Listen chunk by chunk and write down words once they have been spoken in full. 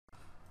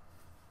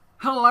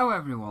Hello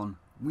everyone,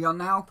 we are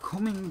now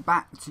coming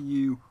back to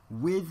you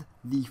with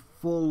the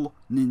full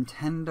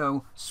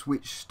Nintendo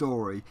Switch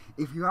story.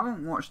 If you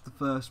haven't watched the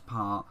first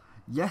part,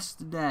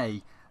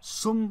 yesterday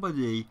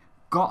somebody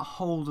got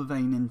hold of a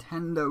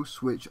Nintendo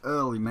Switch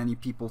early. Many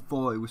people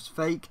thought it was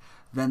fake,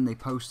 then they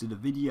posted a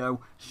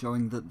video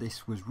showing that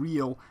this was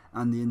real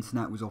and the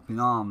internet was up in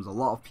arms. A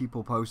lot of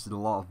people posted a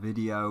lot of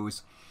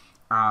videos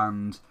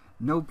and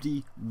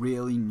nobody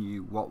really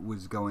knew what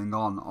was going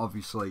on.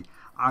 Obviously,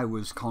 I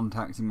was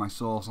contacting my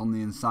source on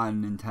the inside of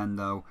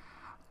Nintendo,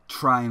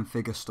 try and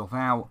figure stuff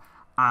out,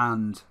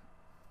 and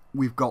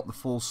we've got the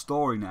full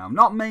story now.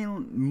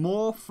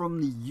 More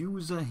from the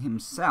user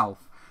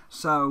himself.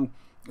 So,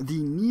 the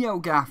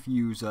NeoGAF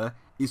user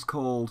is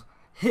called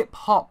Hip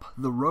Hop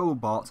the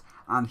Robot,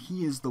 and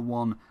he is the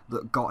one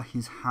that got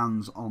his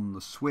hands on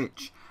the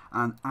Switch.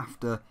 And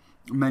after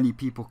many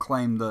people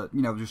claim that,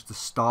 just the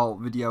start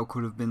video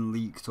could have been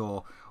leaked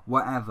or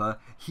whatever,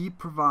 he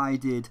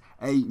provided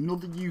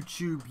another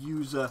YouTube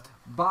user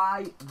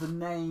by the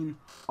name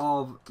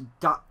of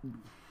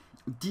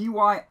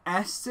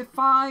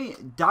Dicefly.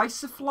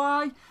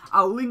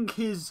 I'll link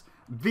his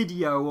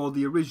video or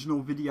the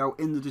original video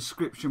in the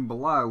description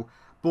below.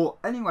 But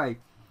anyway,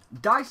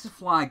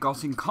 Dicefly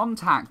got in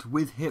contact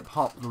with Hip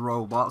Hop the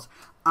Robot,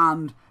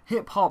 and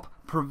Hip Hop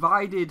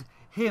provided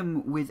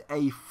him with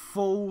a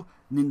full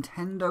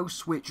Nintendo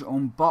Switch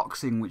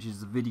unboxing, which is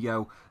the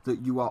video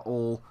that you are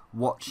all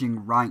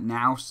watching right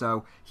now.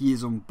 So he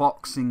is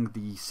unboxing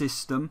the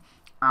system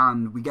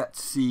and we get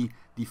to see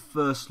the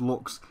first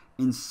looks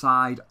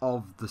inside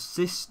of the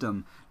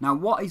system. Now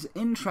what is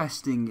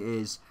interesting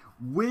is,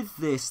 with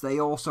this they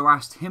also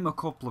asked him a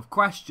couple of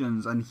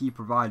questions and he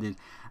provided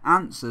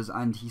answers,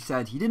 and he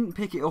said he didn't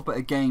pick it up at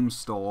a game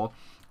store,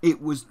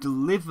 it was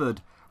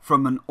delivered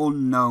from an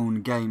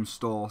unknown game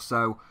store.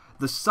 So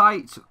the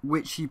site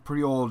which he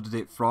pre-ordered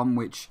it from,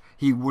 which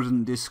he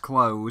wouldn't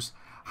disclose,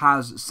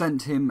 has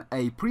sent him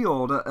a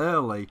pre-order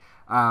early.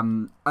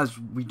 As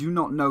we do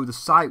not know the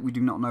site, we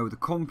do not know the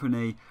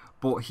company,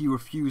 but he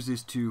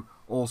refuses to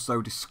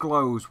also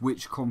disclose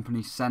which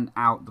company sent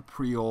out the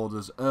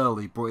pre-orders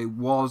early. But it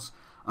was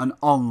an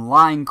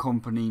online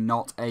company,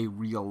 not a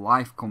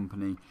real-life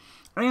company.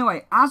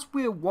 Anyway, as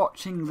we're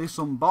watching this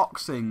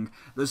unboxing,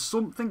 there's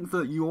something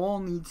that you all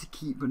need to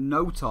keep a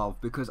note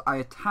of, because I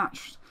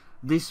attached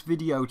this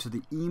video to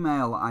the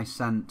email I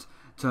sent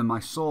to my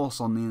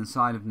source on the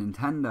inside of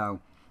Nintendo,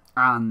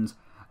 and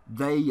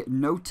they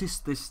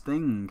noticed this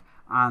thing,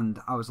 and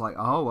I was like,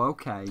 oh,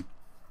 okay.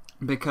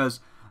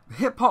 Because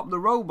Hip Hop the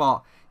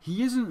Robot,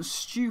 he isn't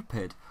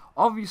stupid.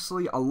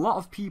 Obviously, a lot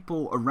of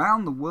people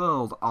around the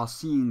world are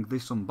seeing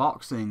this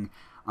unboxing,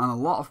 and a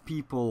lot of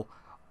people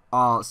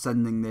are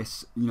sending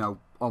this,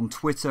 on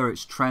Twitter.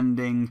 It's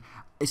trending.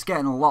 It's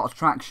getting a lot of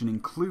traction,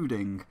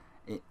 including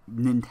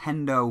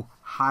Nintendo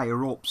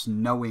higher-ups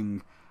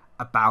knowing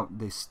about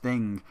this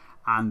thing.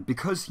 And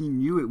because he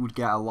knew it would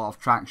get a lot of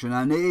traction,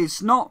 and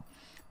it's not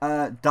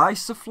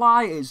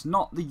Dicefly, it's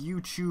not the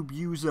YouTube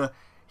user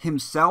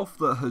himself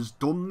that has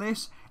done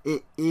this,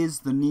 it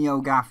is the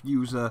NeoGAF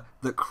user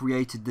that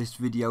created this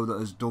video that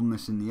has done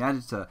this in the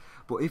editor.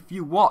 But if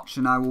you watch,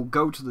 and I will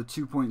go to the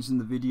 2 points in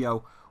the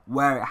video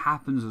where it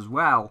happens as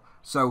well,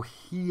 so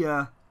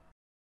here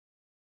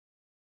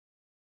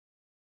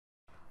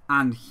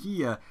and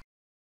here,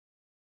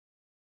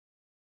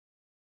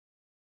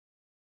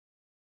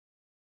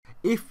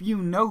 if you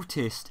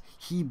noticed,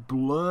 he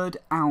blurred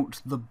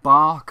out the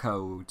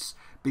barcodes,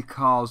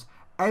 because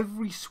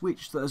every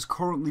Switch that has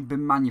currently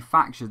been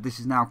manufactured, this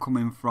is now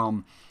coming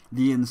from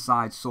the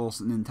inside source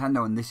at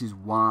Nintendo, and this is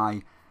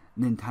why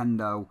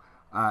Nintendo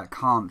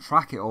can't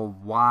track it, or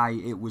why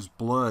it was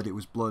blurred. It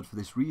was blurred for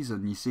this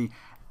reason. You see,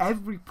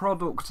 every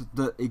product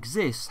that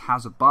exists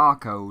has a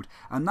barcode,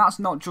 and that's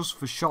not just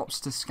for shops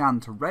to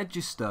scan to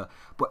register,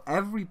 but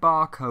every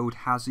barcode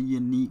has a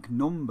unique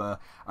number,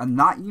 and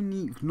that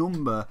unique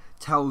number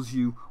tells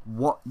you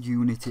what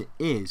unit it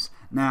is.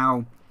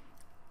 Now,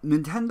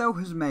 Nintendo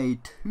has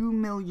made 2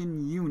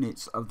 million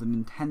units of the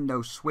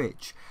Nintendo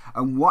Switch,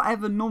 and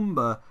whatever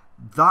number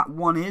that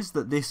one is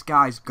that this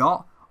guy's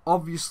got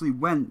obviously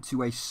went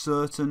to a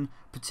certain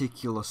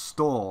particular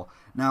store.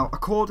 Now,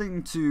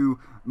 according to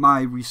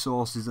my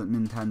resources at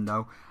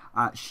Nintendo,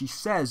 she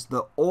says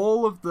that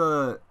all of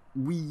the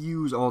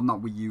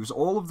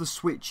all of the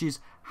Switches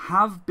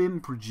have been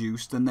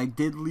produced, and they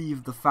did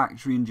leave the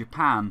factory in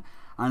Japan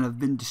and have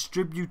been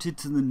distributed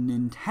to the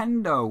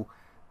Nintendo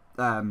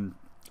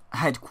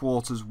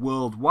headquarters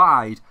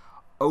worldwide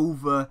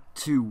over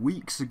 2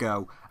 weeks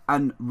ago.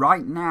 And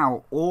right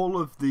now,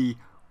 all of the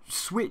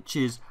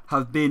Switches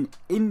have been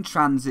in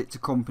transit to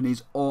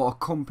companies, or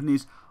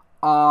companies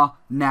are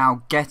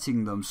now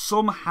getting them.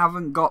 Some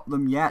haven't got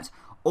them yet,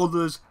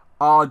 others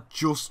are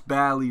just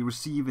barely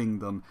receiving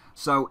them.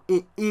 So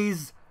it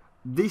is,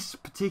 this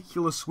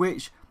particular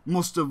Switch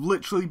must have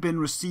literally been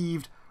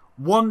received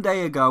 1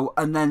 day ago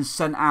and then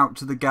sent out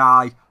to the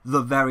guy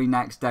the very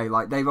next day.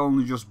 Like, they've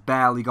only just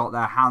barely got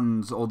their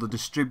hands, or the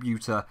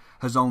distributor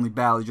has only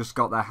barely just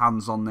got their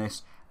hands on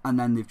this and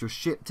then they've just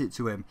shipped it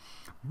to him.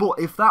 But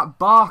if that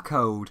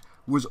barcode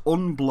was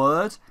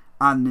unblurred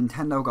and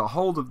Nintendo got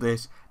hold of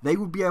this, they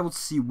would be able to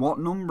see what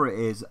number it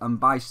is, and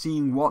by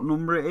seeing what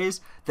number it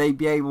is, they'd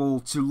be able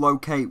to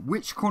locate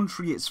which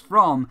country it's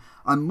from,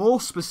 and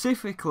more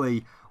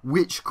specifically,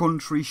 which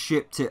country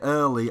shipped it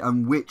early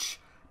and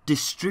which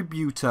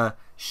distributor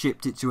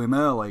shipped it to him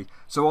early.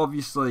 So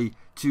obviously,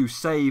 to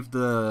save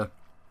the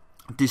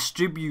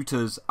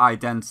distributor's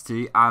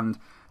identity and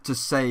to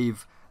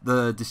save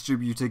the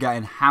distributor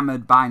getting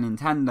hammered by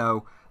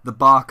Nintendo, the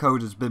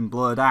barcode has been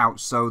blurred out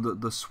so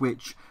that the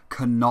Switch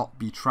cannot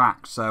be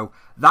tracked. So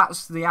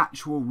that's the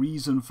actual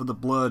reason for the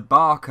blurred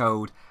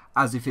barcode,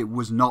 as if it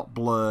was not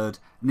blurred,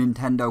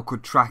 Nintendo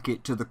could track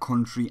it to the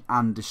country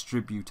and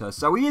distributor.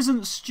 So he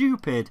isn't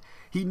stupid.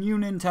 He knew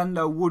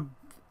Nintendo would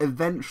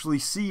eventually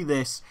see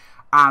this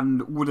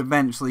and would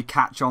eventually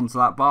catch on to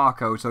that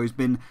barcode. So he's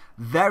been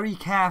very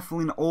careful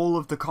in all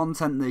of the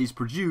content that he's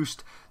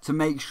produced to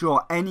make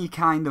sure any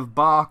kind of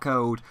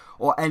barcode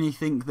or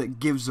anything that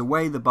gives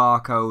away the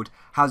barcode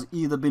has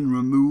either been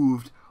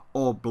removed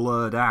or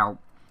blurred out.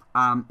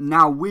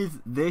 Now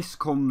with this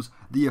comes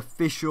the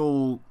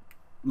official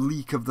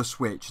leak of the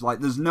Switch. Like,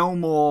 there's no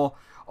more,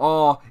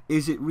 oh,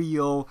 is it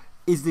real?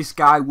 Is this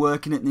guy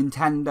working at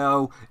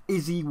Nintendo?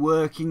 Is he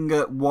working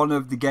at one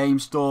of the game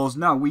stores?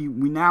 No, we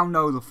now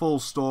know the full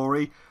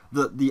story,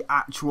 that the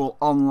actual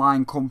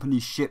online company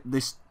shipped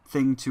this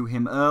thing to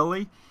him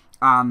early,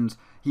 and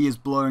he is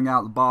blurring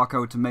out the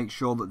barcode to make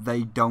sure that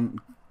they don't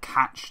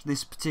catch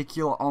this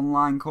particular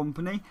online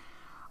company.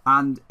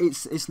 And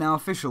it's now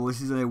official. This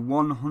is a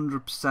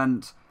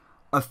 100%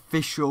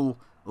 official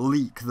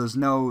leak. There's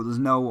no and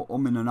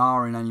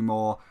ahhing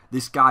anymore.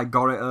 This guy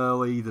got it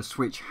early. The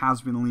Switch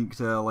has been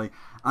leaked early,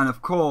 and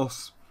of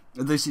course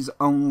this is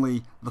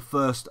only the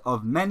first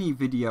of many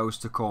videos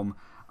to come.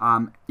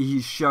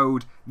 He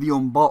showed the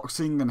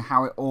unboxing and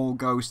how it all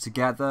goes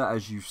together,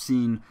 as you've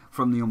seen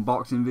from the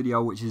unboxing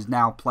video, which is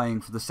now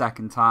playing for the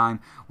second time.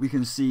 We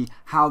can see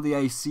how the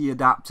AC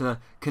adapter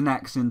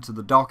connects into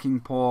the docking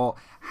port,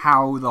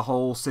 how the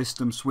whole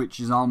system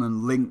switches on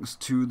and links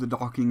to the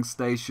docking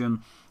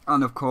station,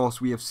 and of course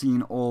we have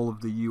seen all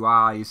of the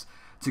UIs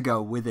to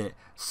go with it.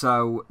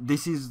 So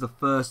this is the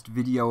first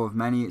video of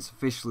many. It's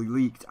officially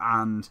leaked,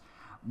 and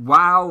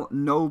while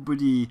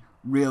nobody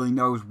really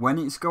knows when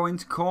it's going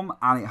to come,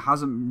 and it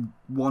hasn't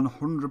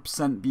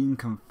 100% been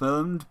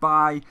confirmed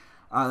by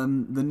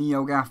the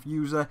NeoGAF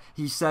user,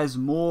 he says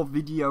more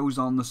videos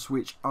on the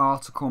Switch are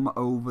to come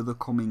over the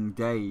coming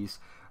days.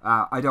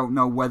 I don't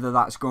know whether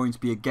that's going to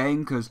be a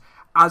game, because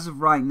as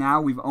of right now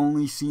we've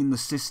only seen the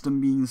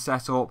system being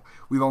set up,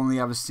 we've only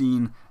ever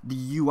seen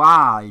the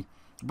UI,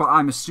 but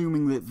I'm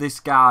assuming that this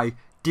guy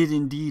did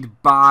indeed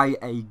buy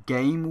a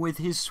game with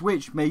his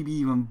Switch, maybe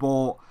even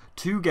bought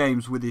 2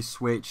 games with his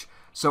Switch.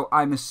 So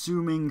I'm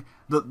assuming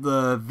that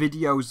the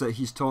videos that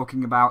he's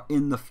talking about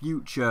in the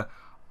future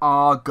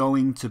are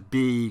going to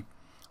be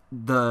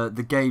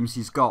the games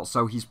he's got.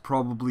 So he's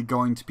probably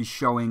going to be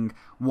showing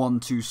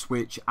 1-2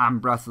 Switch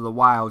and Breath of the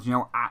Wild, you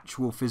know,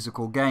 actual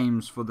physical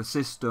games for the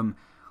system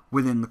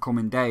within the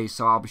coming days.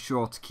 So I'll be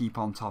sure to keep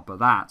on top of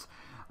that.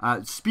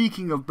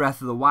 Speaking of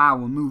Breath of the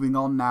Wild, we're moving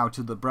on now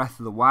to the Breath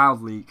of the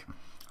Wild leak.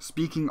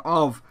 Speaking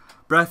of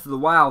Breath of the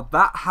Wild,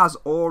 that has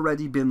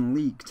already been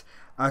leaked.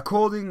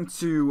 According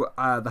to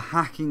the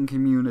hacking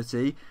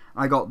community,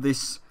 I got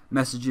this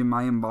message in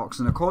my inbox,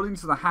 and according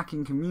to the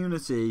hacking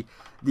community,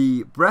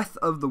 the Breath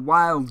of the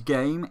Wild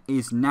game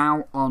is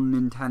now on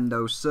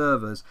Nintendo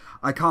servers.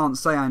 I can't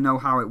say I know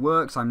how it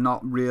works. I'm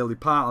not really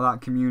part of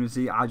that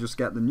community. I just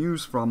get the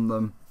news from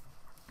them.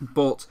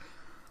 But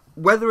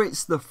whether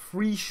it's the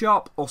free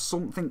shop or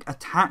something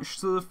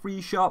attached to the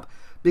free shop,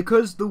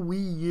 because the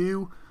Wii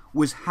U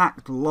was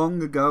hacked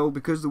long ago,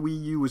 because the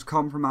Wii U was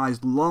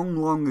compromised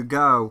long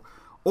ago,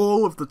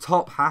 all of the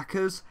top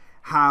hackers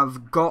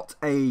have got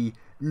a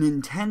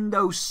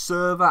Nintendo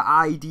server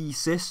ID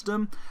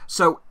system.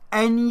 So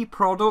any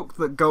product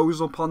that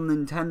goes up on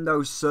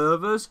Nintendo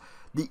servers,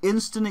 the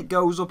instant it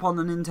goes up on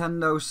the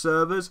Nintendo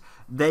servers,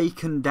 they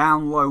can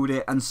download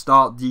it and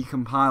start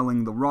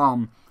decompiling the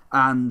ROM.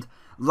 And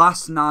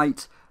last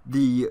night,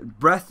 the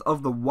Breath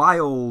of the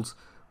Wild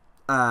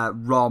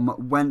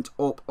ROM went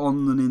up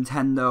on the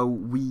Nintendo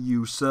Wii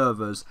U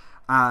servers.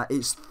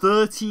 It's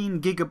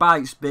 13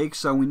 gigabytes big,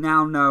 so we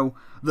now know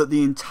that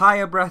the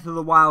entire Breath of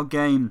the Wild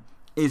game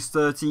is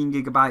 13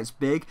 gigabytes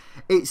big.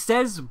 It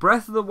says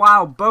Breath of the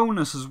Wild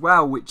bonus as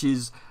well, which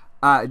is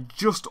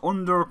just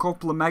under a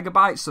couple of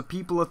megabytes, so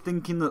people are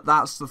thinking that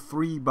that's the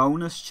 3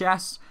 bonus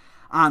chests.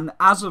 And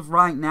as of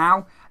right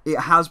now,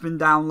 it has been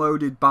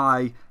downloaded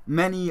by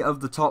many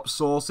of the top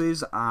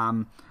sources.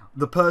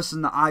 The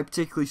person that I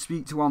particularly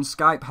speak to on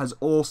Skype has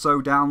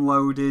also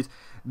downloaded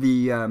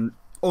the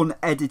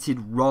unedited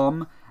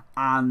ROM,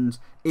 and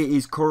it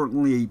is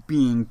currently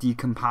being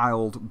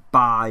decompiled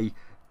by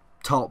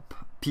top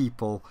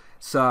people.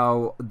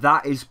 So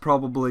that is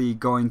probably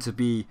going to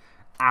be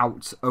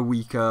out a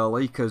week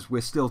early, because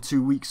we're still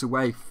 2 weeks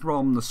away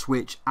from the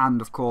Switch and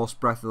of course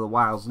Breath of the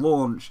Wild's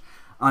launch.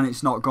 and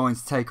it's not going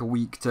to take a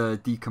week to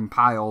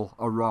decompile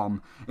a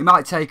ROM. It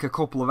might take a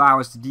couple of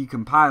hours to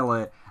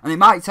decompile it, and it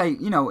might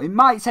take, it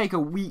might take a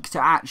week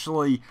to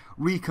actually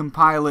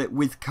recompile it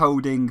with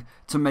coding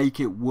to make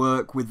it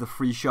work with the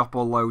FreeShop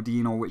or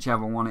Loadin or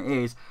whichever one it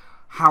is.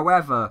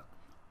 However,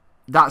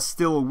 that's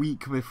still a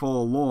week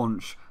before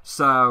launch,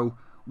 so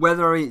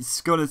whether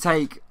it's going to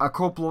take a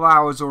couple of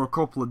hours or a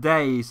couple of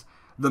days,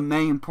 the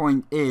main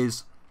point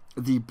is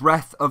the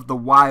Breath of the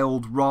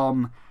Wild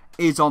ROM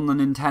is on the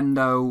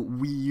Nintendo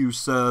Wii U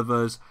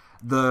servers.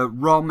 The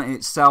ROM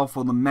itself,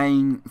 or the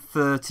main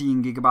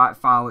 13GB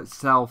file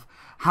itself,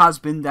 has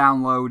been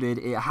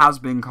downloaded. It has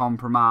been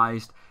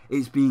compromised.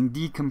 It's being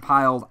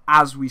decompiled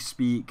as we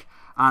speak,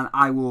 and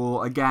I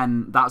will,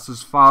 again, that's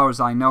as far as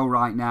I know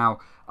right now.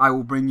 I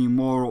will bring you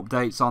more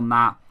updates on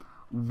that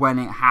when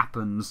it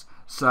happens.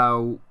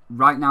 So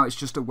right now it's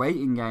just a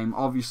waiting game.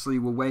 Obviously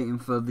we're waiting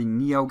for the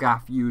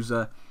NeoGAF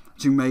user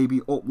to maybe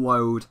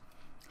upload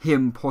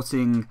him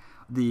putting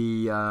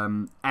the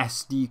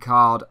SD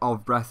card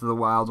of Breath of the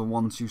Wild and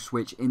 1-2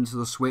 Switch into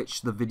the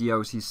Switch, the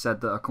videos he's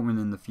said that are coming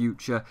in the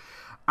future.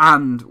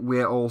 And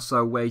we're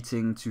also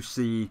waiting to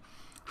see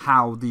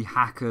how the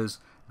hackers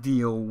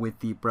deal with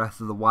the Breath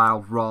of the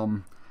Wild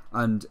ROM.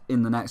 And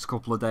in the next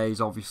couple of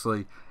days,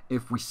 obviously,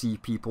 if we see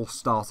people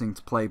starting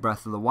to play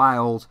Breath of the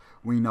Wild,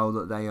 we know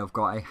that they have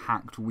got a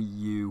hacked Wii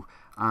U,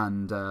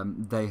 and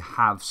they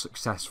have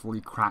successfully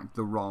cracked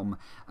the ROM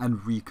and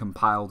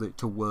recompiled it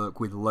to work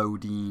with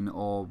Loadin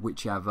or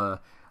whichever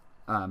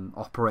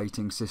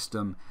operating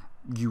system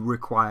you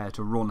require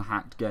to run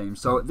hacked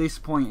games. So at this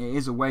point it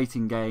is a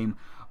waiting game,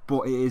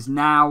 but it is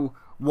now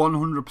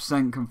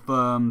 100%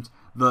 confirmed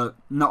that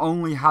not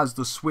only has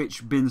the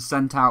Switch been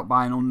sent out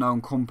by an unknown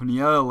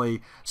company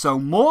early, so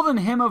more than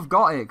him have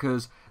got it,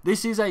 because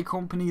this is a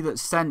company that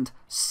sent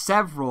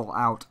several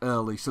out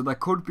early, so there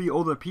could be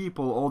other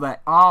people, or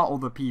there are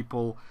other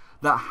people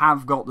that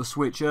have got the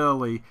Switch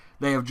early.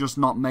 They have just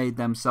not made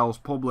themselves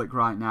public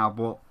right now,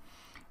 but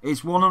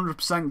it's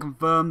 100%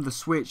 confirmed the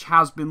Switch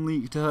has been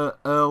leaked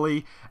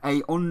early.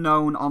 A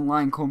unknown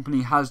online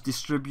company has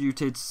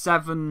distributed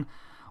 7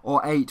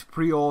 or 8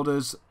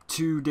 pre-orders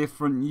to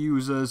different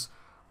users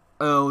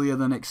earlier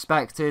than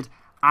expected,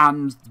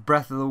 and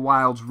Breath of the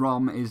Wild's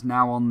ROM is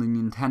now on the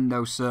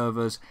Nintendo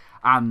servers,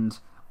 and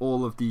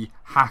all of the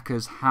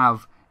hackers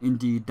have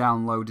indeed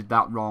downloaded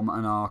that ROM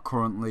and are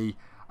currently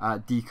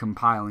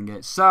decompiling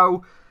it.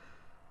 So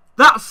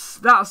that's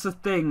the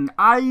thing.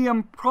 I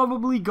am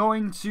probably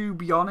going to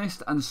be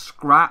honest and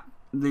scrap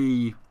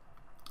the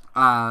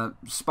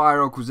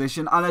Spyro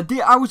acquisition,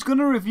 and I was going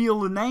to reveal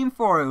the name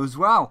for it as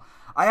well.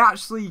 I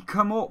actually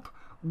come up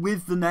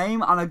with the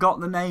name, and I got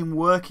the name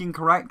working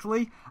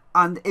correctly,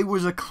 and it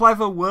was a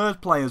clever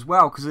wordplay as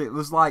well, because it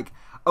was like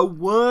a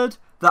word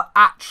that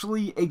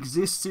actually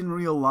exists in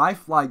real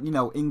life, like,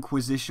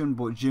 Inquisition,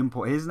 but Jim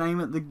put his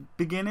name at the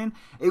beginning.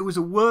 It was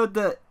a word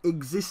that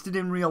existed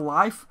in real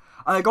life,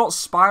 and I got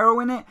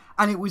Spyro in it,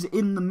 and it was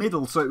in the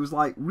middle, so it was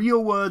like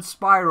real word,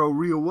 Spyro,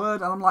 real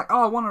word, and I'm like,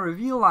 oh, I want to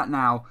reveal that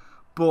now,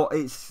 but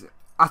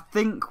I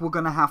think we're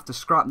going to have to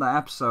scrap that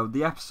episode.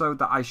 The episode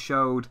that I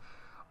showed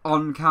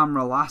on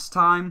camera last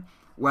time,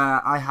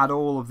 where I had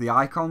all of the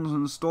icons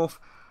and stuff,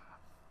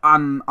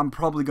 I'm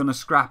probably going to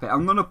scrap it.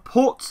 I'm going to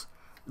put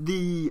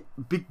the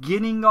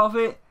beginning of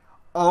it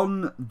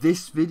on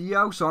this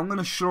video, so I'm going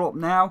to shut up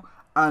now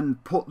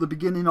and put the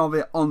beginning of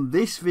it on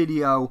this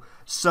video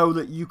so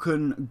that you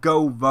can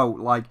go vote.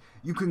 Like,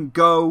 you can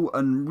go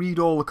and read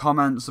all the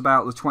comments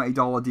about the $20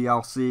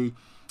 DLC.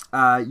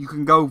 You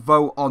can go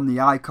vote on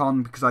the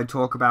icon, because I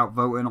talk about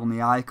voting on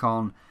the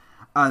icon,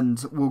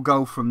 and we'll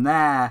go from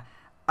there.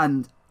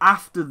 And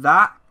after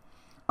that,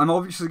 I'm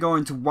obviously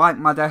going to wipe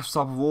my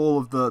desktop of all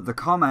of the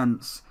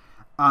comments,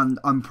 and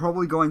I'm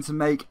probably going to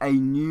make a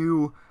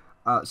new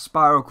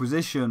Spyro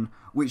acquisition,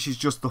 which is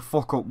just the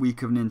fuck up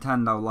week of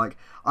Nintendo. Like,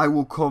 I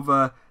will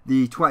cover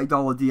the $20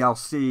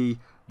 DLC,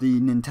 the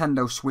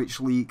Nintendo Switch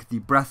leak, the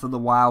Breath of the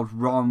Wild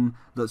ROM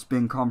that's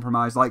been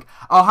compromised. Like,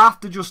 I'll have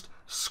to just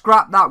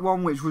scrap that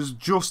one which was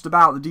just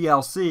about the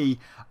DLC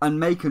and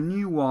make a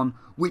new one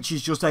which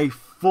is just a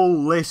full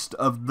list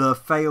of the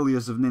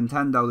failures of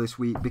Nintendo this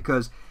week,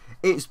 because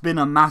it's been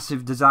a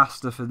massive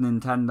disaster for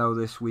Nintendo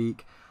this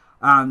week.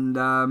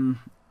 And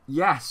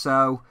yeah,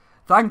 so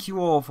thank you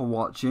all for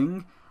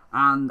watching,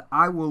 and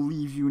I will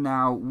leave you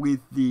now with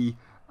the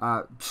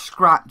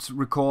scrapped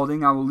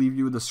recording. I will leave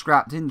you with a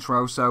scrapped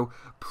intro, so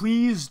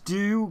please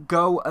do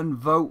go and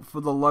vote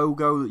for the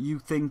logo that you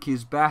think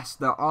is best.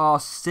 There are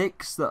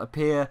 6 that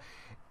appear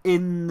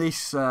in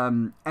this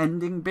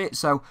ending bit,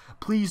 so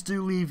please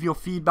do leave your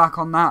feedback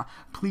on that.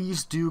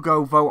 Please do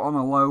go vote on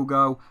a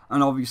logo,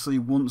 and obviously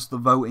once the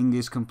voting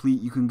is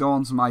complete, you can go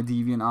onto my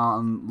DeviantArt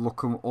and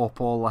look up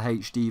all the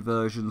HD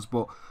versions.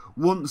 But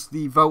once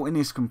the voting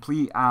is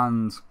complete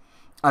and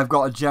I've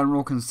got a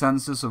general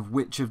consensus of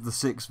which of the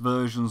 6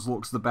 versions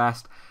looks the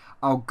best,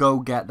 I'll go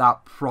get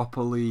that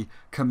properly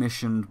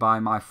commissioned by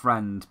my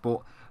friend.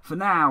 But for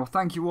now,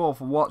 thank you all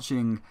for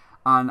watching,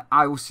 and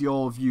I will see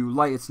all of you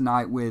later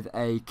tonight with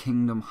a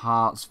Kingdom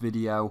Hearts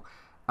video.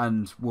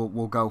 and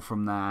we'll go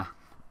from there.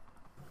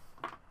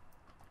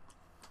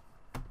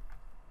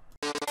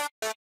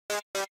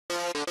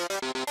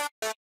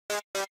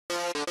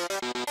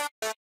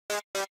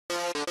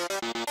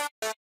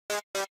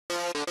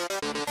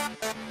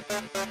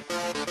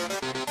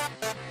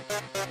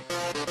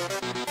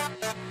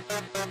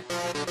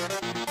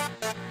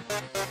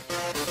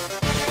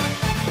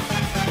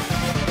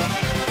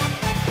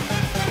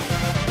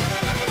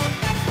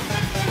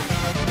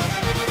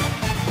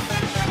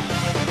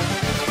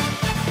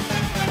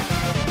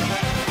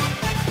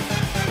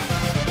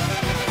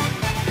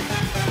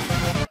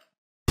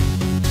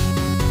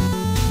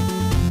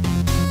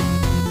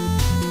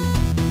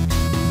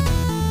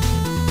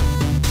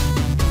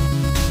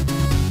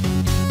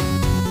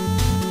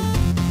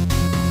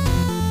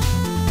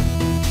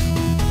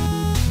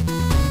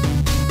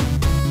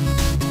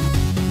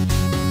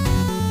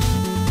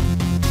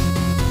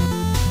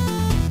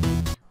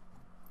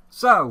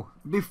 So,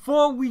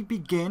 before we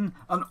begin,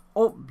 an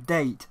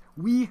update.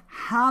 We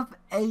have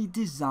a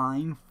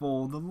design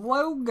for the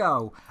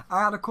logo.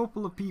 I had a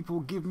couple of people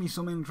give me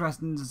some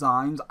interesting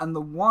designs, and the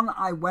one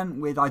I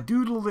went with, I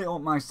doodled it up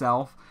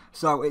myself,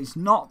 so it's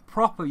not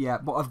proper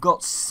yet, but I've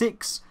got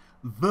 6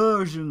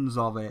 versions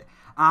of it.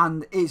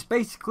 And it's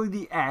basically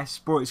the S,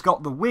 but it's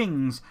got the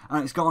wings,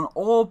 and it's got an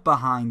orb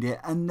behind it,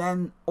 and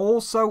then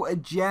also a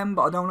gem,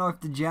 but I don't know if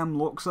the gem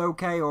looks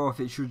okay, or if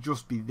it should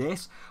just be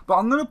this. But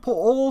I'm going to put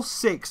all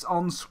 6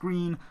 on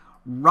screen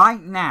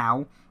right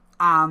now,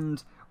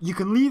 and you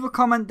can leave a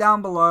comment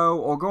down below,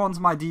 or go onto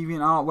my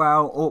DeviantArt where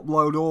I'll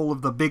upload all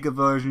of the bigger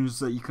versions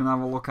that you can have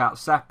a look at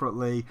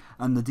separately,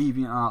 and the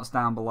DeviantArt's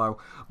down below.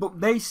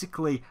 But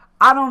basically,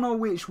 I don't know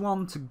which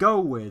one to go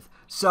with,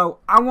 so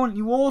I want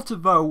you all to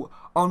vote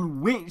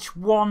on which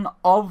one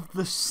of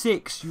the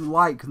 6 you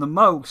like the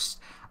most,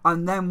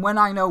 and then when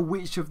I know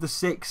which of the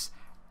 6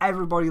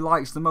 everybody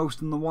likes the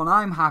most and the one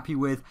I'm happy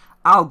with,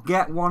 I'll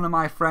get one of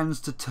my friends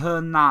to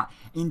turn that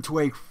into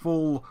a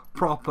full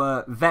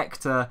proper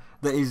vector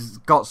that is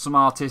got some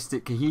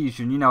artistic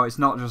cohesion. You know, it's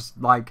not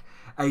just like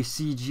a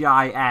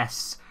CGI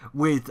S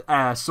with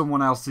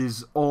someone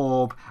else's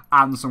orb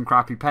and some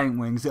crappy paint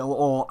wings. It'll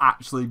all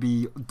actually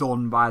be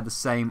done by the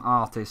same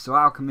artist, so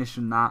I'll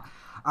commission that.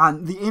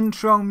 And the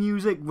intro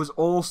music was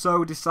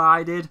also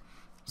decided,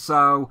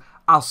 so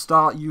I'll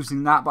start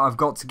using that, but I've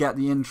got to get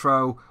the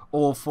intro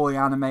all fully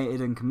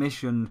animated and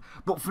commissioned.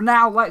 But for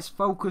now, let's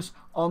focus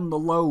on the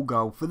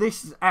logo for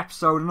this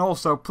episode, and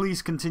also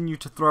please continue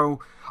to throw...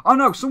 Oh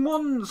no,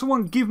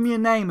 someone give me a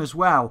name as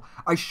well.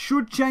 I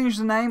should change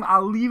the name.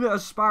 I'll leave it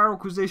as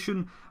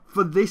Spyroquisition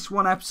for this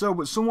one episode,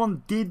 but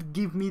someone did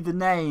give me the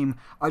name.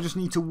 I just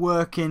need to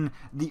work in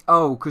the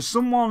O, because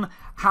someone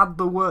had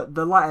the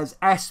letters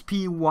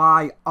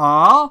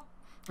SPYR,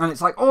 and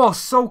it's like, oh,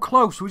 so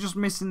close, we're just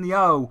missing the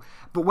O.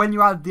 But when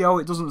you add the O,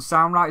 it doesn't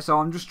sound right, so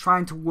I'm just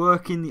trying to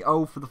work in the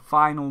O for the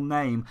final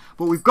name.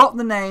 But we've got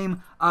the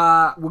name.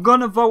 We're going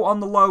to vote on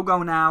the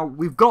logo now.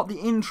 We've got the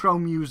intro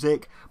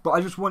music, but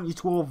I just want you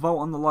to all vote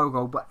on the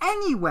logo. But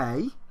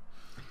anyway,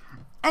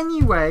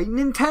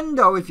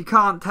 Nintendo, if you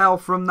can't tell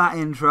from that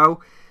intro,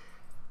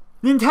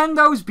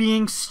 Nintendo's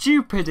being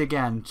stupid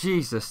again.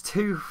 Jesus,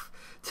 two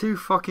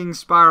fucking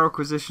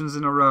Spyroquisitions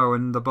in a row,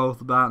 and they're both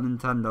about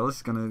Nintendo.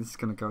 This is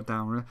gonna go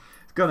down.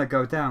 It's gonna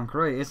go down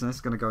great, isn't it?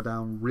 It's gonna go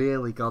down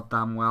really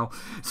goddamn well.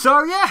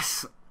 So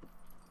yes,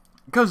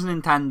 because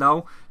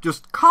Nintendo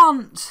just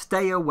can't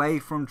stay away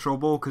from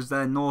trouble because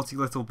they're naughty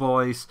little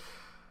boys.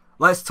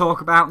 Let's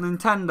talk about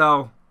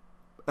Nintendo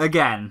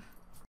again.